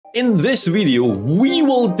In this video, we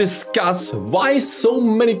will discuss why so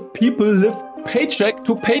many people live paycheck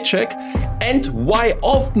to paycheck and why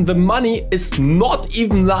often the money is not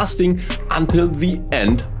even lasting until the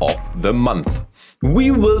end of the month.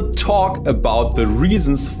 We will talk about the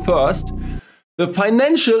reasons first. The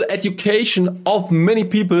financial education of many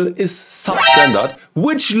people is substandard,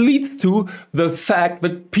 which leads to the fact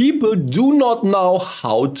that people do not know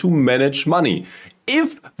how to manage money.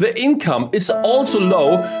 If the income is also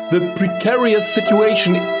low, the precarious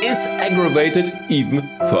situation is aggravated even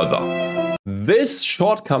further. This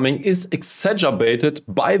shortcoming is exacerbated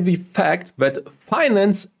by the fact that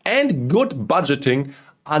finance and good budgeting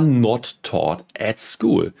are not taught at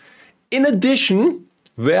school. In addition,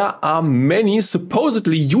 there are many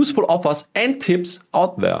supposedly useful offers and tips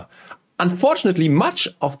out there. Unfortunately, much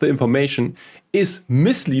of the information is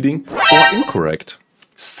misleading or incorrect.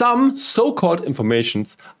 Some so-called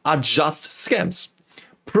informations are just scams.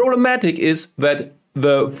 Problematic is that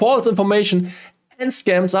the false information and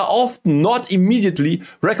scams are often not immediately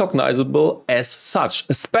recognizable as such,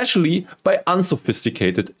 especially by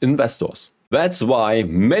unsophisticated investors. That's why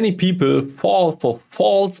many people fall for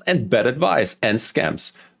false and bad advice and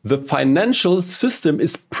scams. The financial system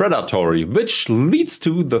is predatory, which leads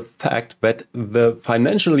to the fact that the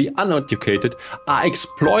financially uneducated are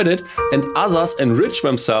exploited and others enrich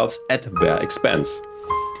themselves at their expense.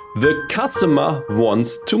 The customer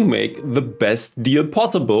wants to make the best deal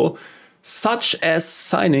possible, such as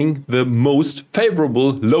signing the most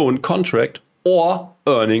favorable loan contract or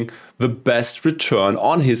earning the best return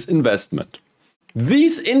on his investment.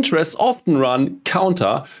 These interests often run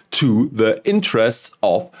counter to the interests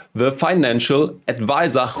of the financial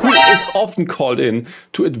advisor, who is often called in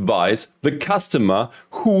to advise the customer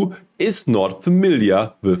who is not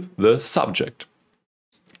familiar with the subject.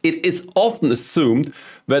 It is often assumed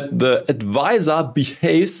that the advisor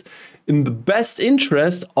behaves in the best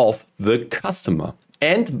interest of the customer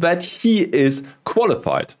and that he is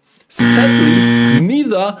qualified. Sadly,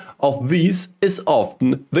 neither of these is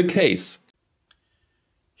often the case.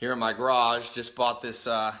 Here in my garage, just bought this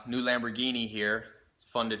new Lamborghini here.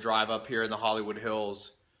 It's fun to drive up here in the Hollywood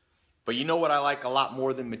Hills. But you know what I like a lot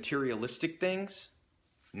more than materialistic things?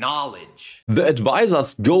 Knowledge. The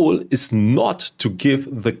advisor's goal is not to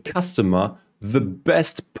give the customer the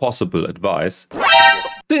best possible advice,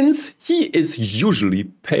 since he is usually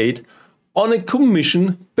paid on a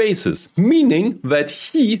commission basis, meaning that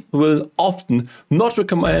he will often not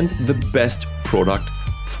recommend the best product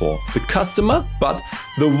for the customer, but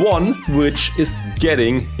the one which is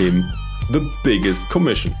getting him the biggest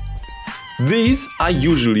commission. These are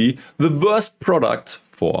usually the worst products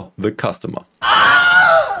for the customer.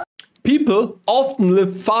 People often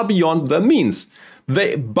live far beyond their means.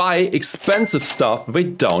 They buy expensive stuff they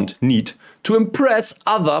don't need to impress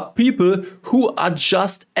other people who are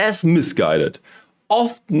just as misguided.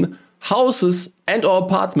 Often houses and or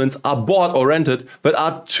apartments are bought or rented that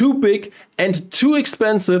are too big and too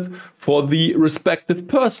expensive for the respective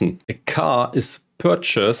person. A car is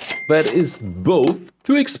purchased that is both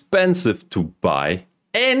too expensive to buy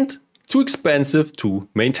and too expensive to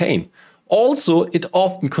maintain. Also, it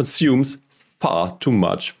often consumes far too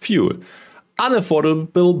much fuel.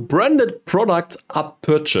 Unaffordable branded products are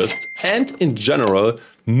purchased, and in general,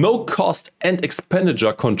 no cost and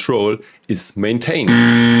expenditure control is maintained.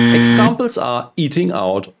 Examples are eating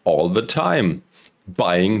out all the time,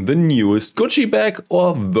 buying the newest Gucci bag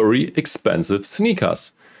or very expensive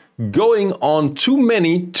sneakers. Going on too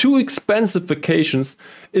many too expensive vacations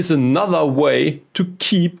is another way to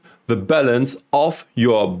keep the balance of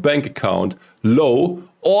your bank account low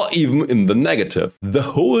or even in the negative. The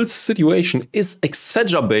whole situation is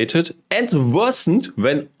exacerbated and worsened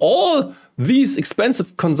when all these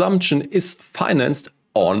expensive consumption is financed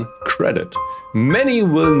on credit. Many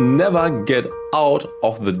will never get out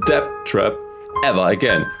of the debt trap ever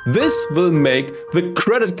again. This will make the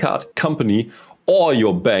credit card company or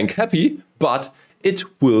your bank happy, but it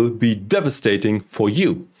will be devastating for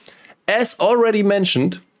you. As already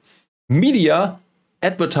mentioned, media,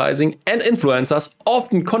 advertising and influencers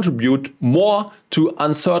often contribute more to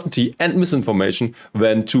uncertainty and misinformation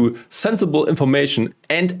than to sensible information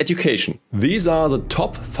and education. These are the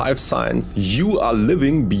top 5 signs you are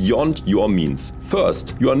living beyond your means.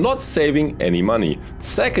 First, you are not saving any money.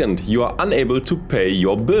 Second, you are unable to pay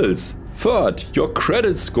your bills. Third, your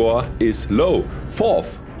credit score is low.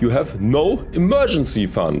 Fourth, you have no emergency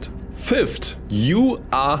fund. Fifth, you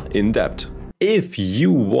are in debt. If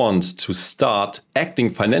you want to start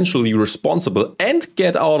acting financially responsible and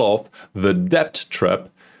get out of the debt trap,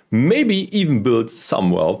 maybe even build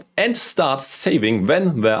some wealth and start saving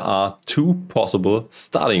when there are two possible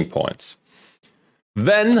starting points.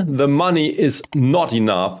 When the money is not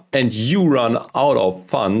enough and you run out of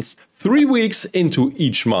funds, 3 weeks into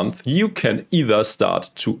each month, you can either start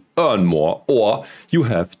to earn more or you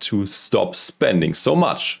have to stop spending so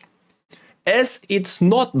much. As it's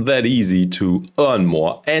not that easy to earn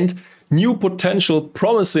more and new potential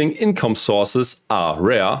promising income sources are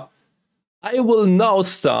rare, I will now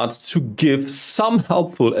start to give some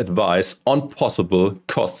helpful advice on possible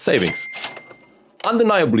cost savings.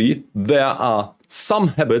 Undeniably, there are some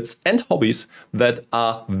habits and hobbies that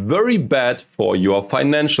are very bad for your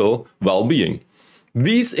financial well-being.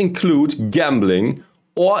 These include gambling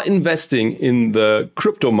or investing in the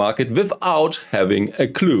crypto market without having a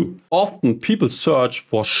clue. Often people search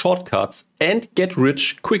for shortcuts and get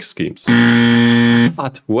rich quick schemes.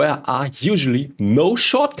 But there are usually no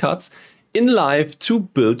shortcuts in life to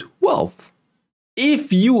build wealth.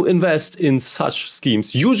 If you invest in such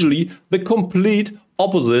schemes, usually the complete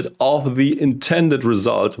opposite of the intended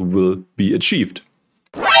result will be achieved.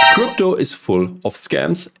 Crypto is full of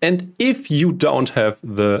scams, and if you don't have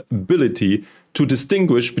the ability to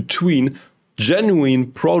distinguish between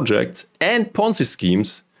genuine projects and Ponzi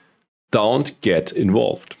schemes, don't get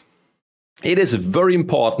involved. It is very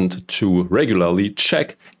important to regularly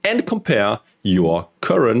check and compare your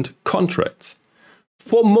current contracts.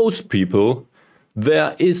 For most people,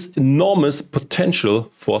 there is enormous potential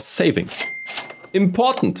for savings.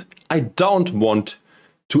 Important, I don't want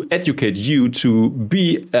to educate you to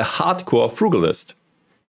be a hardcore frugalist.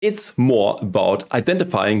 It's more about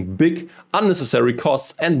identifying big unnecessary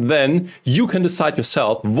costs, and then you can decide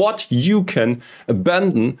yourself what you can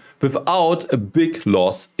abandon without a big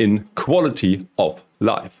loss in quality of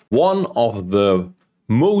life. One of the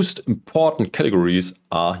most important categories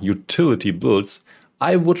are utility bills.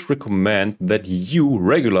 I would recommend that you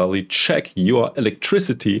regularly check your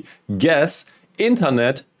electricity, gas,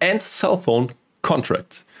 internet and cell phone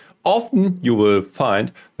contracts. Often you will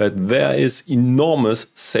find that there is enormous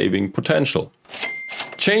saving potential.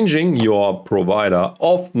 Changing your provider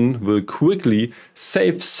often will quickly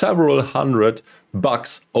save several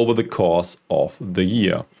 $100 over the course of the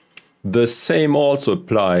year. The same also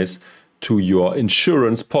applies to your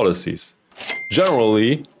insurance policies.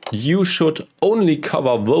 Generally, you should only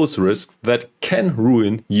cover those risks that can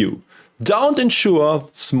ruin you. Don't insure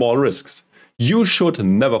small risks. You should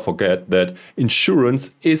never forget that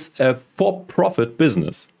insurance is a for-profit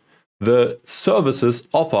business. The services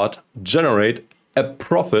offered generate a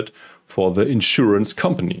profit for the insurance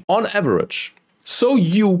company, on average. So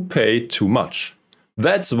you pay too much.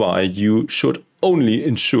 That's why you should only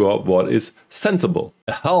insure what is sensible.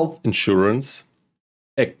 A health insurance,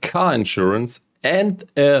 a car insurance, and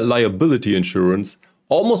a liability insurance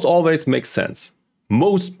almost always make sense.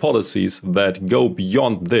 Most policies that go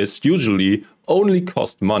beyond this usually only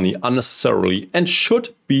cost money unnecessarily and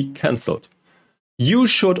should be cancelled. You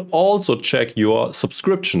should also check your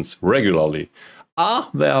subscriptions regularly. Are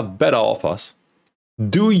there better offers?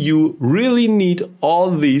 Do you really need all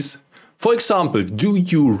these? For example, do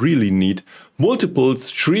you really need multiple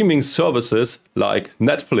streaming services like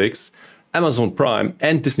Netflix, Amazon Prime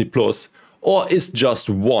and Disney Plus, or is just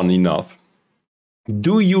one enough?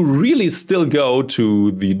 Do you really still go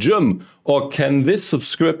to the gym, or can this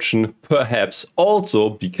subscription perhaps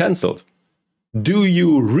also be cancelled? Do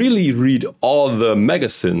you really read all the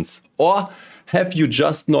magazines, or have you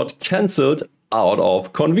just not cancelled out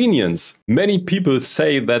of convenience? Many people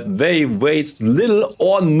say that they waste little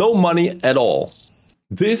or no money at all.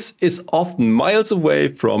 This is often miles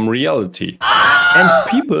away from reality. And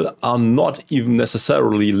people are not even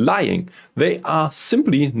necessarily lying. They are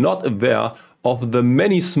simply not aware of the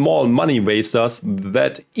many small money wasters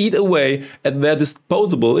that eat away at their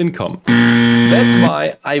disposable income. That's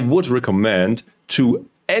why I would recommend to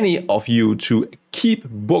any of you to keep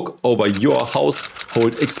book over your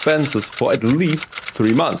household expenses for at least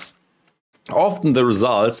 3 months. Often the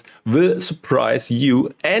results will surprise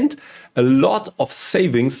you and a lot of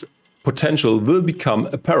savings potential will become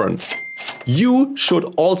apparent. You should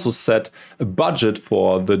also set a budget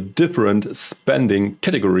for the different spending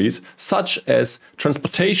categories, such as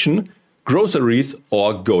transportation, groceries,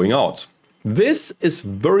 or going out. This is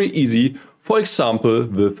very easy, for example,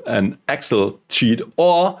 with an Axel sheet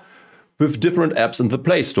or with different apps in the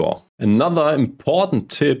Play Store. Another important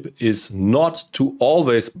tip is not to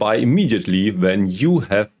always buy immediately when you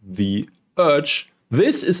have the urge.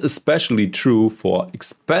 This is especially true for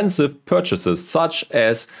expensive purchases such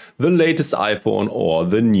as the latest iPhone or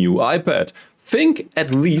the new iPad. think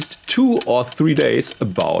at least 2 or 3 days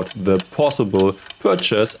about the possible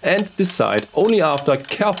purchase and decide only after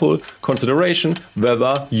careful consideration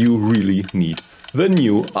whether you really need the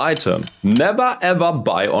new item. Never ever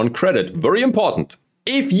buy on credit. Very important.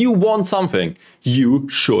 If you want something, you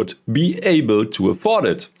should be able to afford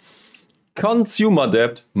it. Consumer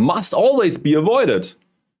debt must always be avoided.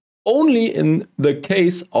 Only in the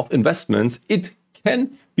case of investments, it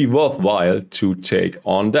can be worthwhile to take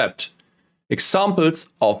on debt. Examples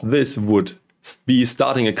of this would be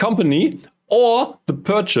starting a company or the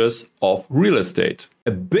purchase of real estate.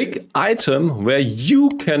 A big item where you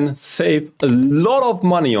can save a lot of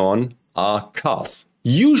money on are cars.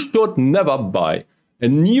 You should never buy a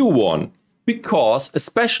new one because,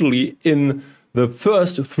 especially in the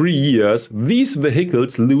first 3 years, these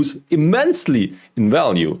vehicles lose immensely in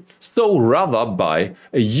value. So rather buy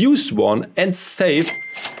a used one and save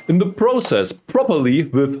in the process properly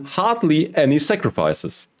with hardly any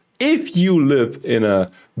sacrifices. If you live in a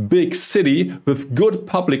big city with good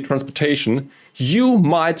public transportation, you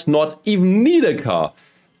might not even need a car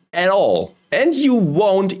at all, and you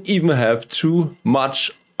won't even have too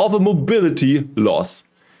much of a mobility loss.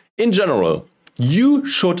 In general, you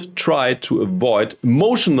should try to avoid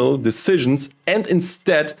emotional decisions and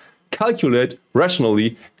instead calculate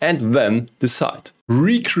rationally and then decide.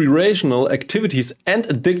 Recreational activities and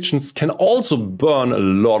addictions can also burn a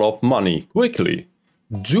lot of money quickly.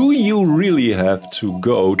 Do you really have to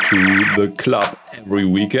go to the club every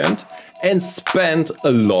weekend and spend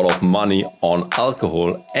a lot of money on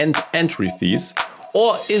alcohol and entry fees?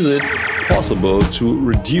 Or is it possible to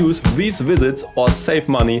reduce these visits or save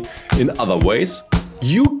money in other ways?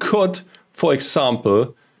 You could, for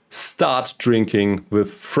example, start drinking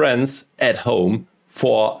with friends at home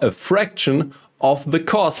for a fraction of the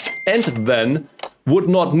cost and then would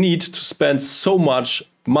not need to spend so much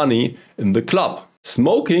money in the club.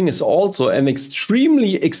 Smoking is also an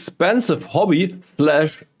extremely expensive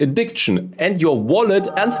hobby/addiction, and your wallet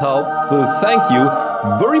and health will thank you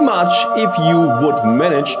very much if you would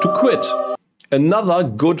manage to quit. Another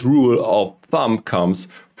good rule of thumb comes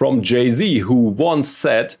from Jay-Z, who once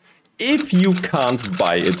said, "If you can't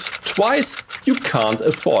buy it twice, you can't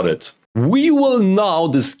afford it." We will now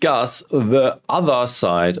discuss the other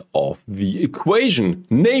side of the equation,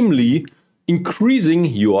 namely increasing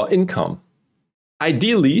your income.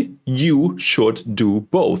 Ideally, you should do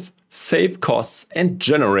both, save costs and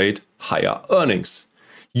generate higher earnings.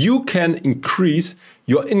 You can increase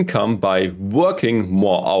your income by working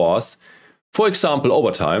more hours, for example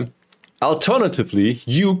overtime. Alternatively,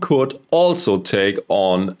 you could also take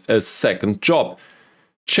on a second job.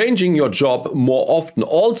 Changing your job more often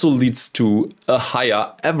also leads to a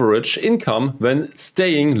higher average income than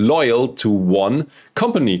staying loyal to one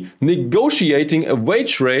company. Negotiating a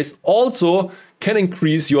wage raise also can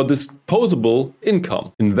increase your disposable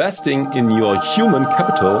income. Investing in your human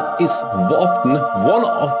capital is often one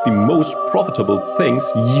of the most profitable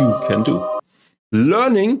things you can do.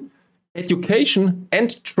 Learning, education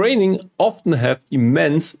and training often have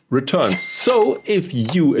immense returns. So if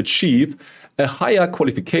you achieve a higher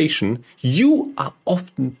qualification, you are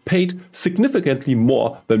often paid significantly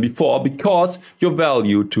more than before because your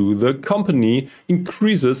value to the company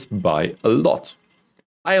increases by a lot.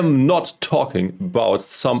 I am not talking about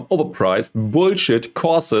some overpriced bullshit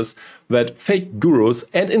courses that fake gurus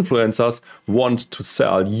and influencers want to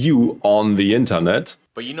sell you on the internet.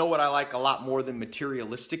 But you know what I like a lot more than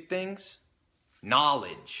materialistic things?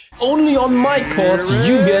 Knowledge. Only on my course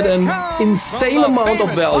you get an insane amount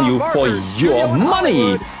of value for your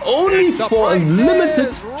money. Only for a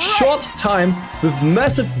limited short time with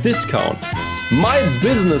massive discount. My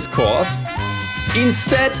business course,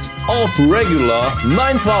 instead of regular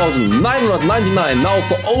 9,999, now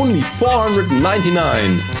for only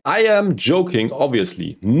 499. I am joking,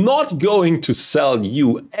 obviously, not going to sell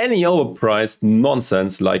you any overpriced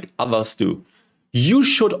nonsense like others do. You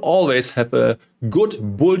should always have a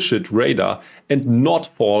good bullshit radar and not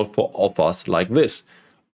fall for offers like this.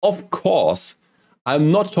 Of course,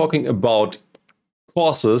 I'm not talking about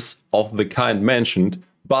courses of the kind mentioned,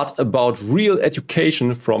 but about real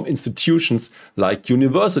education from institutions like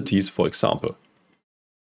universities, for example.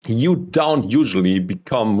 You don't usually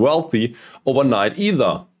become wealthy overnight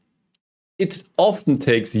either. It often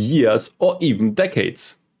takes years or even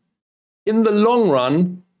decades. In the long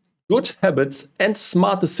run, good habits and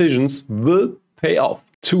smart decisions will pay off.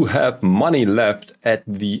 To have money left at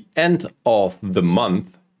the end of the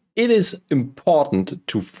month, it is important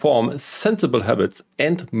to form sensible habits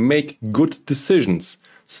and make good decisions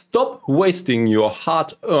Stop wasting your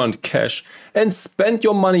hard-earned cash and spend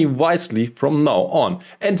your money wisely from now on,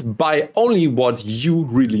 and buy only what you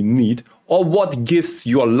really need or what gives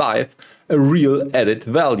your life a real added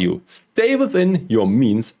value. Stay within your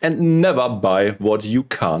means and never buy what you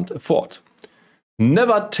can't afford.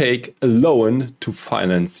 Never take a loan to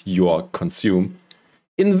finance your consume.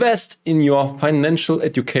 Invest in your financial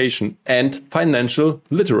education and financial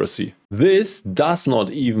literacy. This does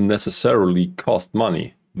not even necessarily cost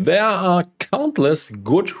money. There are countless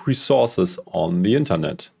good resources on the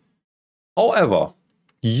internet. However,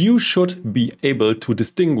 you should be able to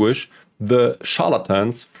distinguish the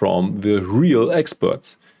charlatans from the real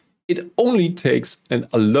experts. It only takes an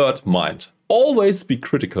alert mind. Always be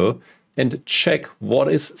critical and check what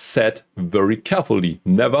is said very carefully.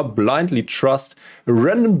 Never blindly trust a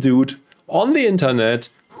random dude on the internet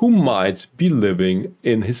who might be living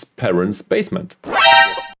in his parents' basement.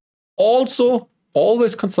 Also,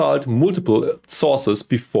 always consult multiple sources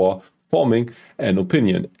before forming an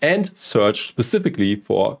opinion and search specifically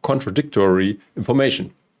for contradictory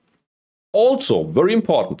information. Also, very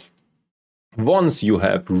important, once you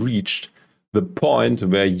have reached the point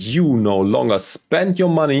where you no longer spend your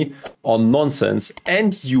money on nonsense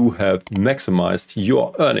and you have maximized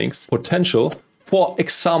your earnings potential, for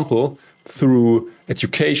example, through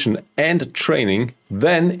education and training,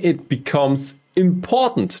 then it becomes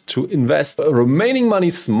important to invest remaining money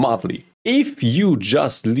smartly. If you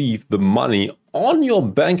just leave the money on your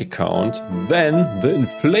bank account, then the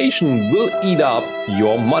inflation will eat up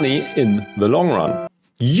your money in the long run.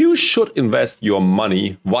 You should invest your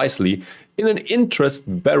money wisely in an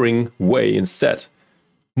interest-bearing way instead.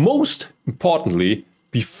 Most importantly,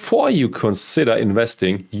 before you consider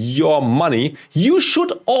investing your money, you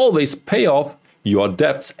should always pay off your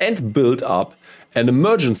debts and build up an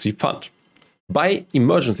emergency fund. By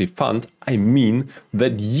emergency fund, I mean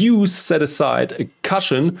that you set aside a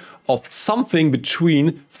cushion of something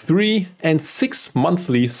between 3 and 6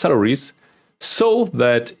 monthly salaries, so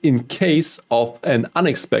that in case of an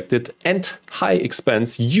unexpected and high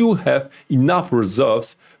expense, you have enough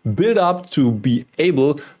reserves built up to be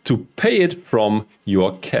able to pay it from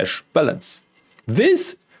your cash balance.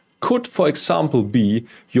 This could, for example, be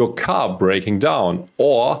your car breaking down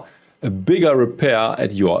or a bigger repair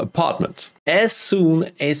at your apartment. As soon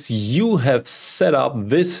as you have set up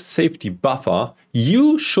this safety buffer,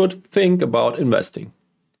 you should think about investing.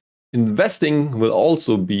 Investing will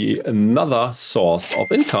also be another source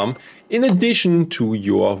of income in addition to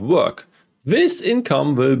your work. This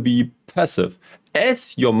income will be passive,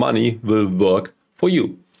 as your money will work for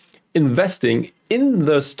you. Investing in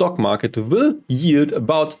the stock market will yield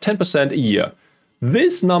about 10% a year.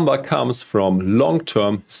 This number comes from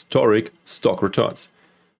long-term historic stock returns.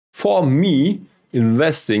 For me,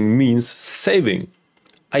 investing means saving.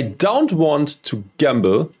 I don't want to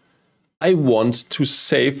gamble. I want to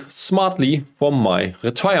save smartly for my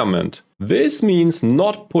retirement. This means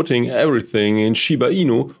not putting everything in Shiba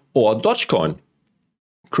Inu or Dogecoin.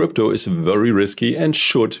 Crypto is very risky and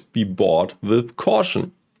should be bought with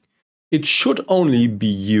caution. It should only be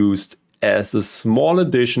used as a small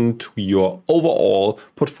addition to your overall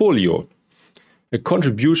portfolio. A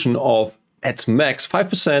contribution of at max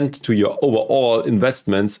 5% to your overall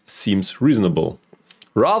investments seems reasonable.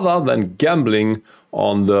 Rather than gambling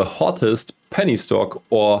on the hottest penny stock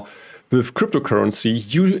or with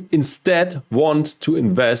cryptocurrency, you instead want to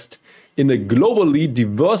invest in a globally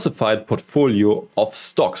diversified portfolio of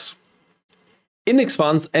stocks. Index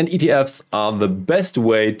funds and ETFs are the best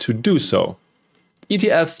way to do so.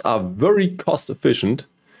 ETFs are very cost efficient.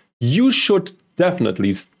 You should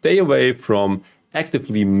definitely stay away from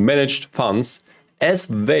actively managed funds, as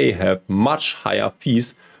they have much higher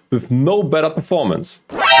fees with no better performance.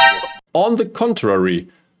 On the contrary,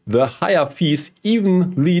 the higher fees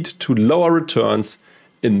even lead to lower returns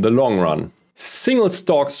in the long run. Single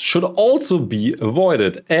stocks should also be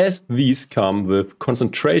avoided, as these come with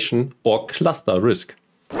concentration or cluster risk.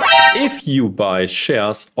 If you buy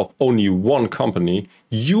shares of only one company,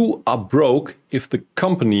 you are broke if the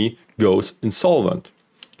company goes insolvent.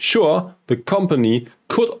 Sure, the company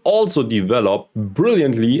could also develop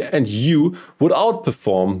brilliantly and you would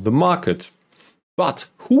outperform the market. But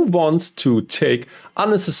who wants to take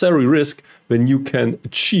unnecessary risk when you can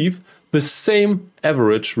achieve the same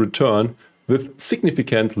average return with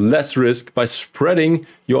significant less risk by spreading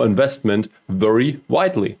your investment very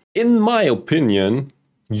widely? In my opinion,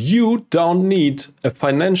 you don't need a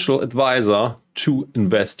financial advisor to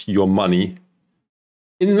invest your money.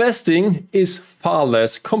 Investing is far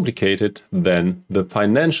less complicated than the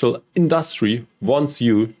financial industry wants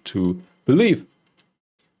you to believe.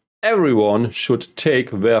 Everyone should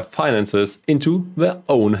take their finances into their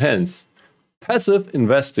own hands. Passive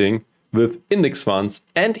investing with index funds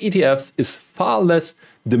and ETFs is far less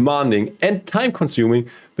demanding and time-consuming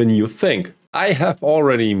than you think. I have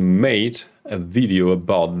already made a video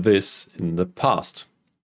about this in the past.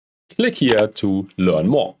 Click here to learn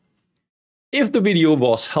more. If the video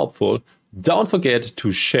was helpful, don't forget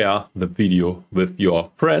to share the video with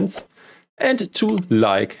your friends and to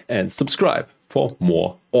like and subscribe for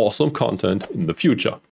more awesome content in the future.